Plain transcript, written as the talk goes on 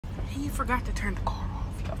He forgot to turn the car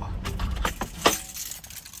off, y'all.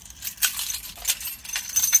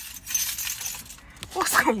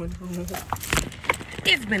 What's going on?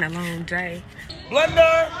 It's been a long day.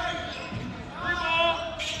 Blender!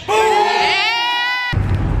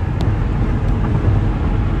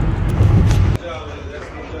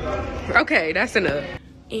 Okay, that's enough.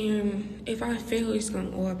 And if I fail, it's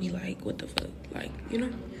gonna all be like, what the fuck? Like, you know?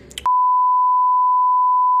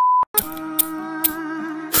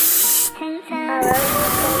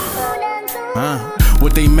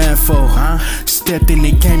 What they mad for? Stepped in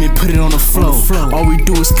the game and put it on the floor. All we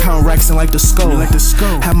do is count racks and like the skull.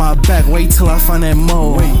 Have my back, wait till I find that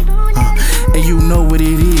mole. And you know what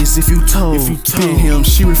it is if you told. Pin him,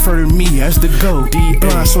 she refer to me as the GOAT.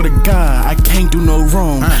 But I swear to God, I can't do no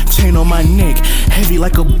wrong. Chain on my neck, heavy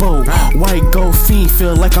like a boat. White gold fiend,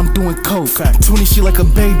 feel like I'm doing coke. 20, she like a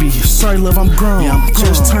baby. Sorry, love, I'm grown.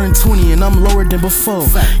 Just turned 20 and I'm lower than before.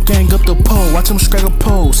 Gang up the pole, watch him strike a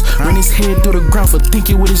pose. Ran his head through the ground for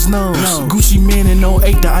thinking with his nose. Gucci man in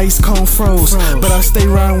 08, the ice cone froze. But I stay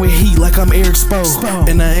riding with heat like I'm air exposed.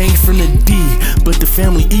 And I ain't from the D, but the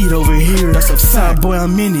family eat over here. That's a fact, boy,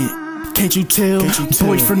 I'm in it. Can't you tell?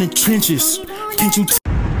 Boy from the trenches. Can't you tell?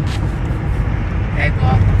 Hey,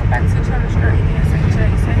 vlog, welcome back to the channel. Shirt again.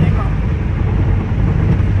 Say hey, mom.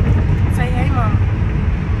 Say hey, mom.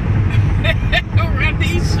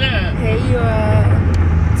 Radisha. Hey, you.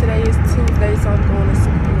 Today is Tuesday, so I'm going to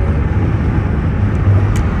school.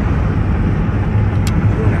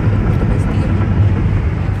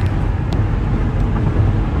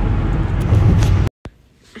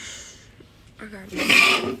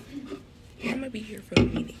 I'm gonna be here for a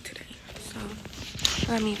meeting today, so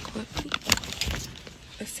let me quickly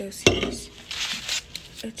associate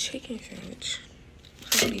a chicken sandwich.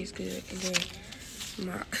 Hopefully it's good, and then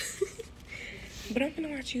my but I'm gonna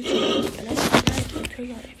watch YouTube, and I can't tell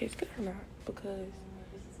y'all if it's good or not, because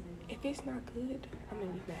if it's not good, I'm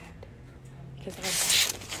gonna be mad because I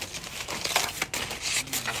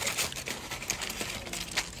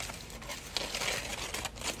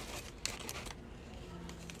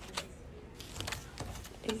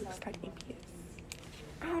it looks like MPS.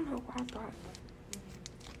 I don't know why I thought.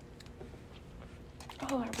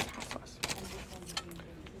 Oh, I have hot sauce.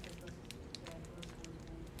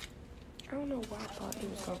 I don't know why I thought it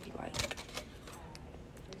was gonna be like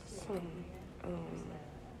some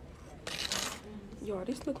y'all,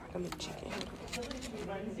 this look like I'm a chicken.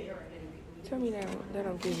 Tell me that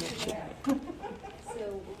don't give me a chicken.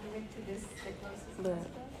 But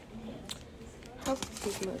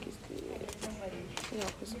hopefully this mug is good. Yeah,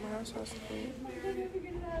 put some hot sauce in it.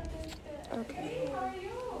 Okay.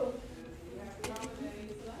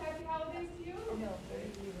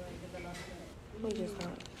 We just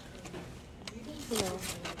not. No.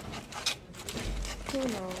 Who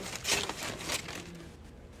knows?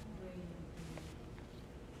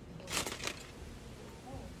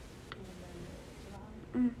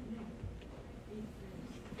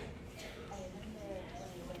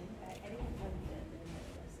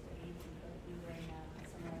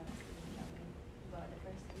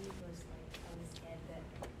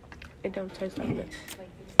 It don't taste like this.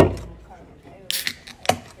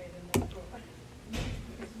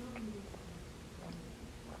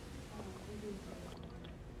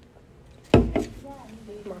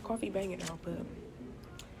 My coffee banging out, but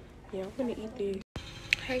yeah, I'm gonna eat this.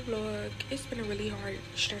 Hey vlog, it's been a really hard,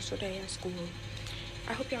 stressful day at school.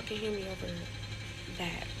 I hope y'all can hear me over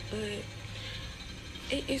that, but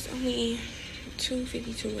it is only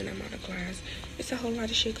 2:52 and I'm out of class. It's a whole lot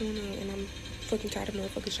of shit going on, and I'm fucking tired of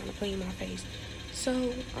motherfuckers trying to play in my face.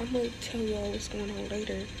 So I'm gonna tell y'all what's going on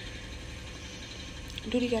later.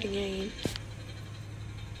 Duty got a game.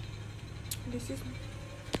 This is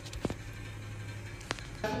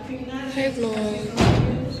hey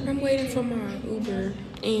vlog. I'm waiting for my Uber,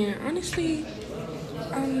 and honestly,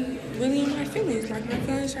 I'm really in my feelings. Like, my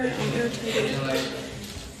feelings hurt. I'm irritated,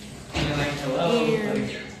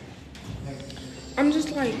 and I'm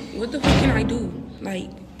just like, what the fuck can I do? Like,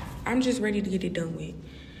 I'm just ready to get it done with.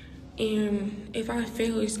 And if I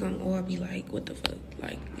fail, it's gonna all be like, what the fuck?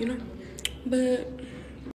 Like, you know? But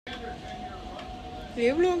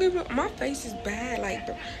yeah, vlog, my face is bad,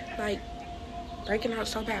 like breaking out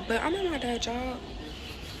so bad. But I'm on my dad's job.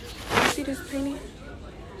 You see this painting?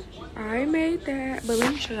 I made that, but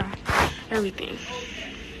let me show y'all everything.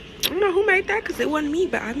 I don't know who made that, because it wasn't me,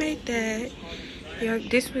 but I made that. Yeah,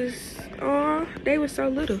 this was, oh, they were so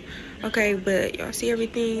little. Okay, but y'all see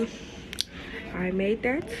everything? I made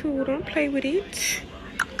that too. Don't play with it.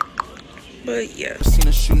 But yeah. Seen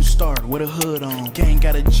a shooting star with a hood on. Gang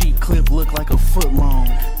got a G clip, look like a foot long.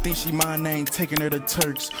 Think she my name, taking her to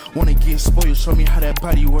Turks. Wanna get spoiled, show me how that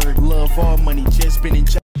body work. Love all money, just been in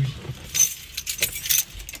jail.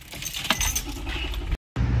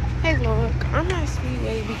 Hey look, I'm at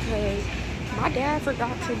Speedway because my dad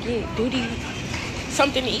forgot to get Duty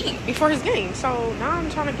something to eat before his game. So now I'm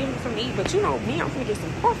trying to give him something to eat. But you know me, I'm gonna get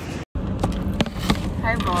some coffee.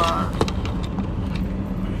 Hey vlog.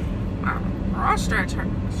 My bra strap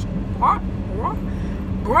hurts.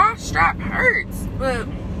 Bra strap hurts. But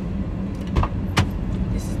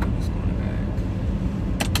this is what's going back.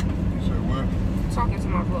 You said what? Talking to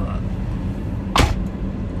my vlog.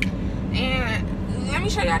 And let me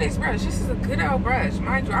show y'all this brush. This is a good old brush.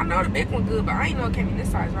 Mind you, I know the big one good, but I ain't know it came in this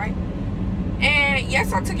size, right? And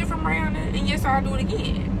yes, I took it from Rihanna, and yes, I'll do it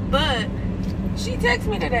again. But she texted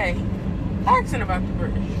me today, asking about the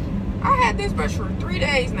brush. I had this brush for 3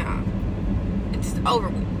 days now. It's over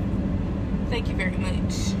with. Thank you very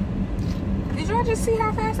much. Did y'all just see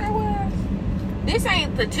how fast that was? This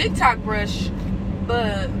ain't the TikTok brush,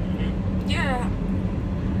 but yeah.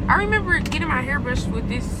 I remember getting my hair brushed with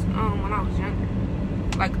this when I was younger.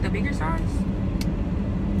 Like the bigger size.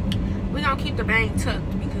 We gonna keep the bang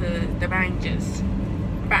tucked because the bang just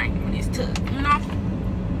bang when it's tucked, you know?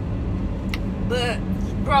 But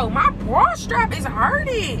bro, my bra strap is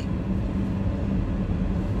hurting.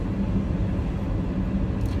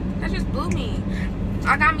 That just blew me.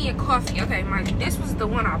 I got me a coffee. Okay, mind you, this was the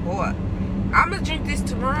one I bought. I'm gonna drink this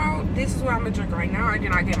tomorrow. This is what I'm gonna drink right now, and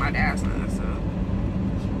then I get my dad's one. So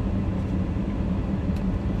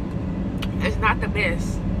it's not the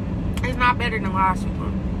best. It's not better than last week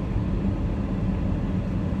one.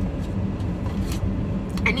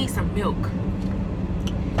 I need some milk.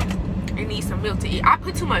 I need some milk to eat. I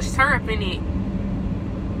put too much syrup in it.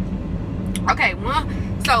 Okay,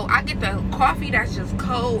 so I get the coffee that's just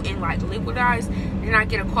cold and like liquidized, and I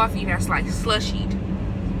get a coffee that's like slushy.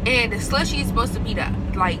 And the slushy is supposed to be the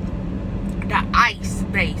ice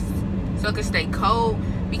base, so it can stay cold.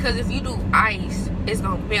 Because if you do ice, it's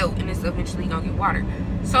gonna melt and it's eventually gonna get water.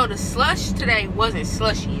 So the slush today wasn't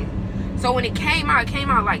slushy. So when it came out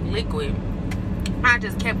like liquid. I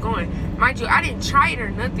just kept going. Mind you, I didn't try it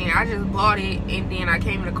or nothing. I just bought it and then I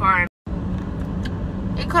came in the car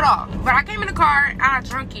and it cut off. But I came in the car and I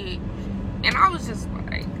drank it and I was just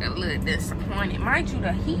like a little disappointed. Mind you,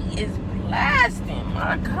 the heat is blasting.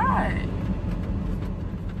 My God.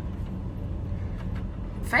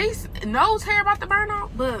 Face, nose hair about to burn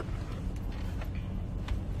out, but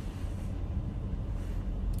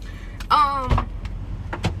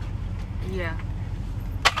yeah.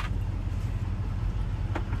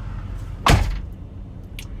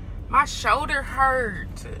 My shoulder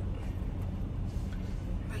hurt.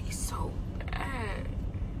 Like, so bad.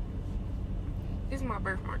 This is my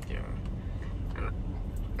birthmark, y'all.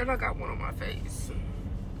 And I got one on my face.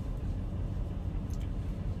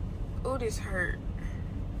 Oh, this hurt.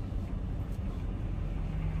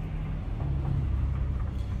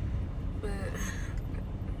 But,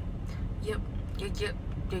 yep. You need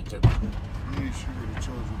sugar to charge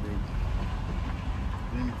you, baby.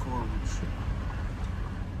 In the car with sugar.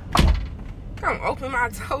 Don't open my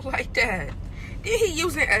door like that. Then he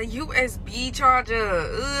using a USB charger.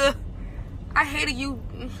 Ugh. I hate a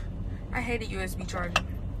USB charger.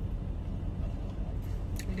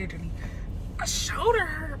 Literally. My shoulder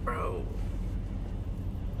hurt, bro.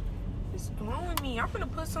 It's blowing me. I'm gonna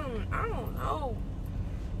put some, I don't know.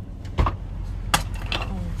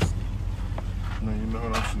 Now you know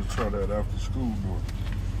what, I'm gonna try that after school, boy.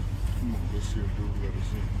 Come on, let's see if dude let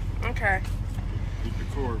us in. Okay. Hit the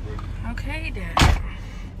cord, baby. Okay, Dad.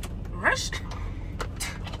 Rushed?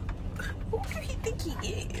 Who do he think he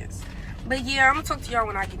is? But yeah, I'm gonna talk to y'all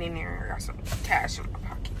when I get in there. I got some cash in my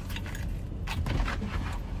pocket.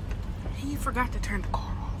 He forgot to turn the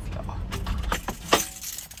car off, y'all.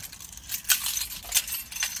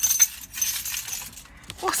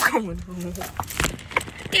 What's going on?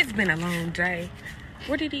 It's been a long day.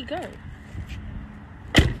 Where did he go?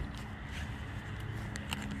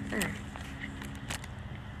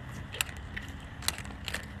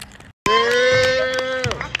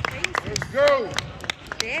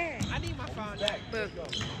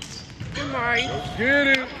 Get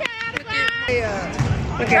it.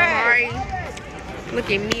 Look at Mari.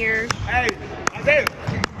 Look at Mir. Hey, Isaiah,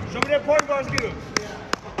 show me that point guard skill.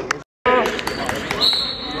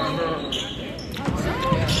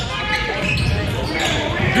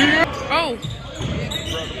 Oh.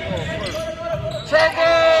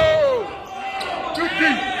 Trouble! Good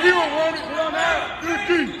deep. You don't want it. Good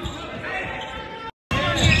deep.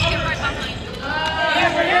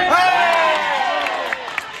 Hey!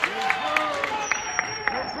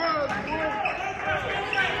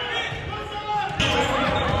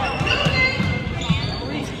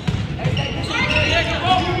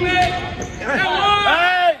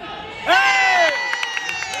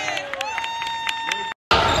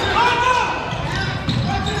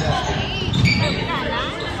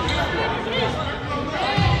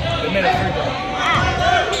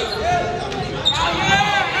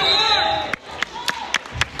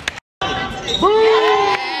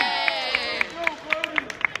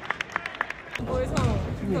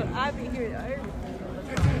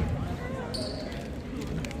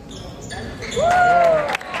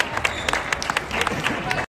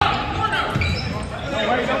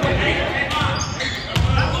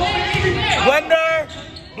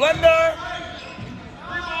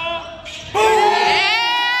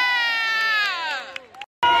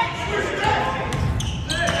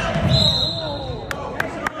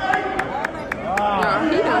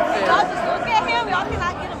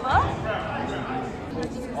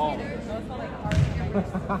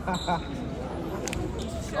 Yeah,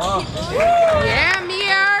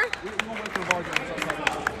 Mir.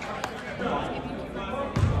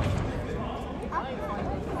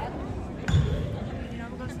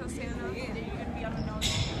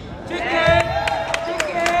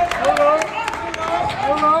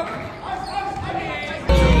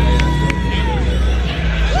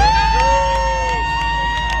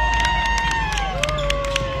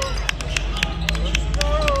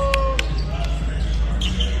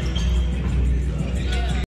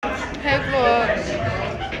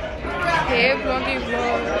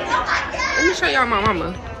 Let me show y'all my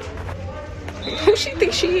mama. Who she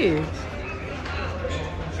think she is?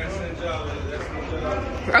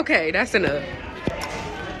 Okay, that's enough.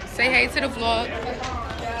 Say hey to the vlog.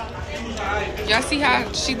 Y'all see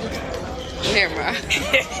how she... Never mind.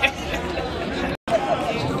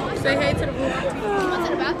 Say hey to the vlog. What's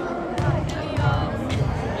in the bathroom?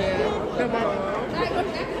 Yeah, come on.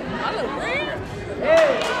 I look weird.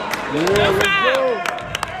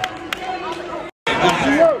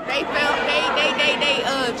 They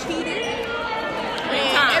cheated.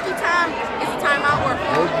 And every time it's a timeout or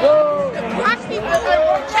the clock people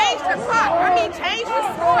change the clock. I mean, change the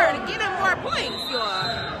score to get them more points, y'all.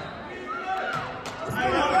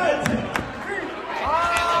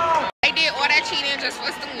 They did all that cheating just for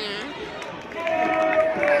us to win.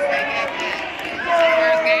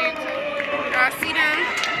 First game. Y'all see them?